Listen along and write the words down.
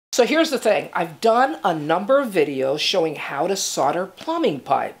So here's the thing, I've done a number of videos showing how to solder plumbing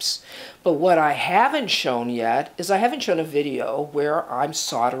pipes, but what I haven't shown yet is I haven't shown a video where I'm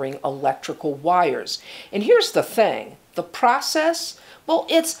soldering electrical wires. And here's the thing, the process, well,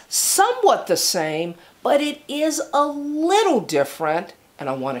 it's somewhat the same, but it is a little different, and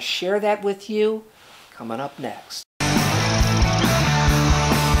I want to share that with you coming up next.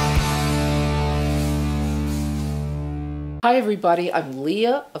 Hi everybody, I'm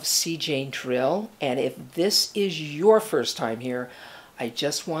Leah of seejanedrill, and if this is your first time here, I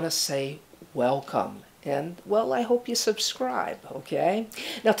just want to say welcome. And, well, I hope you subscribe, okay?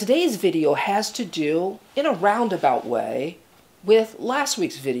 Now today's video has to do, in a roundabout way, with last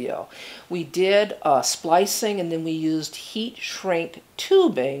week's video. We did splicing, and then we used heat shrink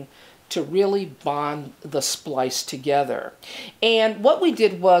tubing to really bond the splice together. And what we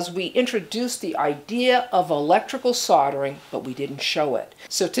did was we introduced the idea of electrical soldering, but we didn't show it.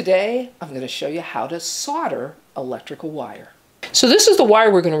 So today I'm going to show you how to solder electrical wire. So this is the wire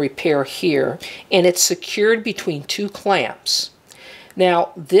we're going to repair here, and it's secured between two clamps.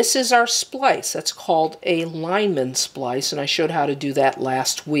 Now this is our splice. That's called a lineman splice, and I showed how to do that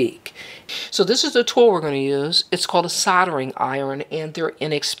last week. So this is the tool we're going to use. It's called a soldering iron, and they're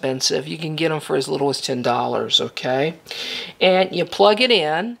inexpensive. You can get them for as little as $10, okay? And you plug it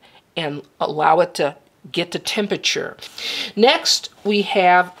in and allow it to get the temperature. Next, we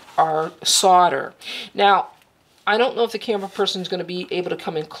have our solder. Now, I don't know if the camera person is going to be able to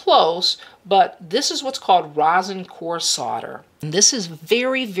come in close, but this is what's called rosin core solder. And this is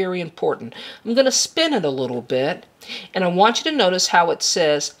very, very important. I'm going to spin it a little bit, and I want you to notice how it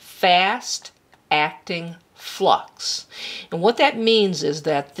says fast acting flux. And what that means is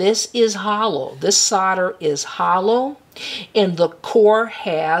that this is hollow. This solder is hollow, and the core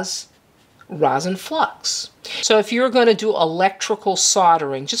has rosin flux. So if you're going to do electrical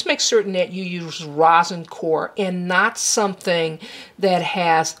soldering, just make certain that you use rosin core and not something that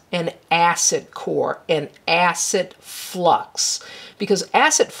has an acid core, an acid flux, because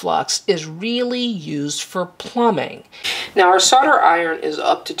acid flux is really used for plumbing. Now our solder iron is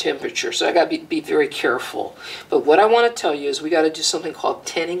up to temperature, so I got to be very careful. But what I want to tell you is we got to do something called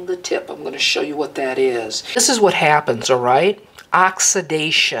tinning the tip. I'm going to show you what that is. This is what happens, all right?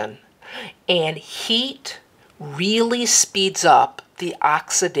 Oxidation. And heat really speeds up the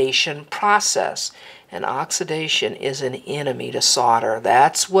oxidation process. And oxidation is an enemy to solder.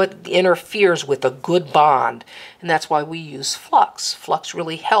 That's what interferes with a good bond. And that's why we use flux. Flux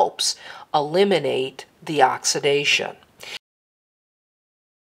really helps eliminate the oxidation.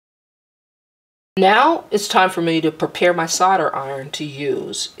 Now it's time for me to prepare my solder iron to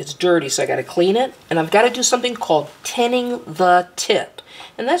use. It's dirty, so I got to clean it. And I've got to do something called tinning the tip.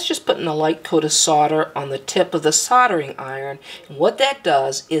 And that's just putting a light coat of solder on the tip of the soldering iron. And what that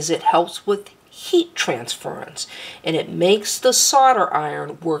does is it helps with heat transference. And it makes the solder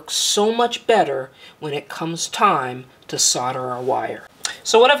iron work so much better when it comes time to solder our wire.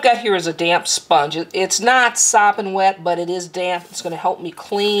 So what I've got here is a damp sponge. It's not sopping wet, but it is damp. It's going to help me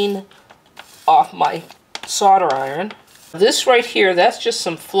clean off my solder iron. This right here, that's just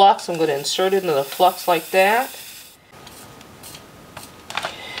some flux. I'm going to insert it into the flux like that.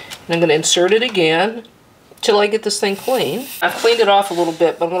 And I'm going to insert it again till I get this thing clean. I've cleaned it off a little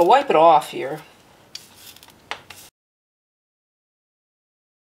bit, but I'm going to wipe it off here.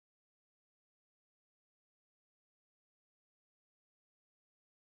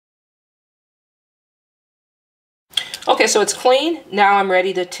 Okay, so it's clean. Now I'm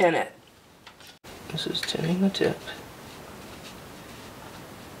ready to tin it. This is tinning the tip.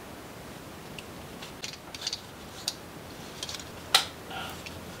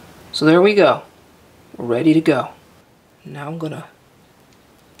 So there we go. We're ready to go. Now I'm gonna,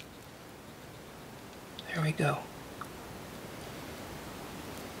 there we go.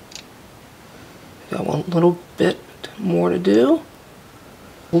 Got one little bit more to do.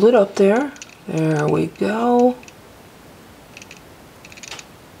 Hold it up there. There we go.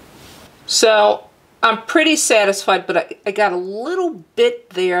 So I'm pretty satisfied, but I got a little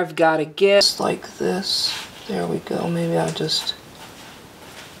bit there I've got to get. Just like this. There we go. Maybe I'll just...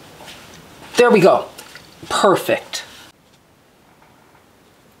 There we go. Perfect.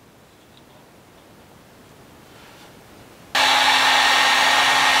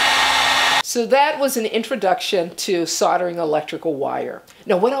 So that was an introduction to soldering electrical wire.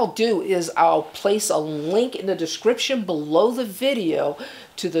 Now what I'll do is I'll place a link in the description below the video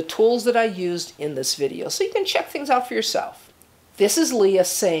to the tools that I used in this video, so you can check things out for yourself. This is Leah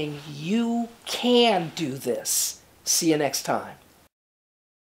saying you can do this. See you next time.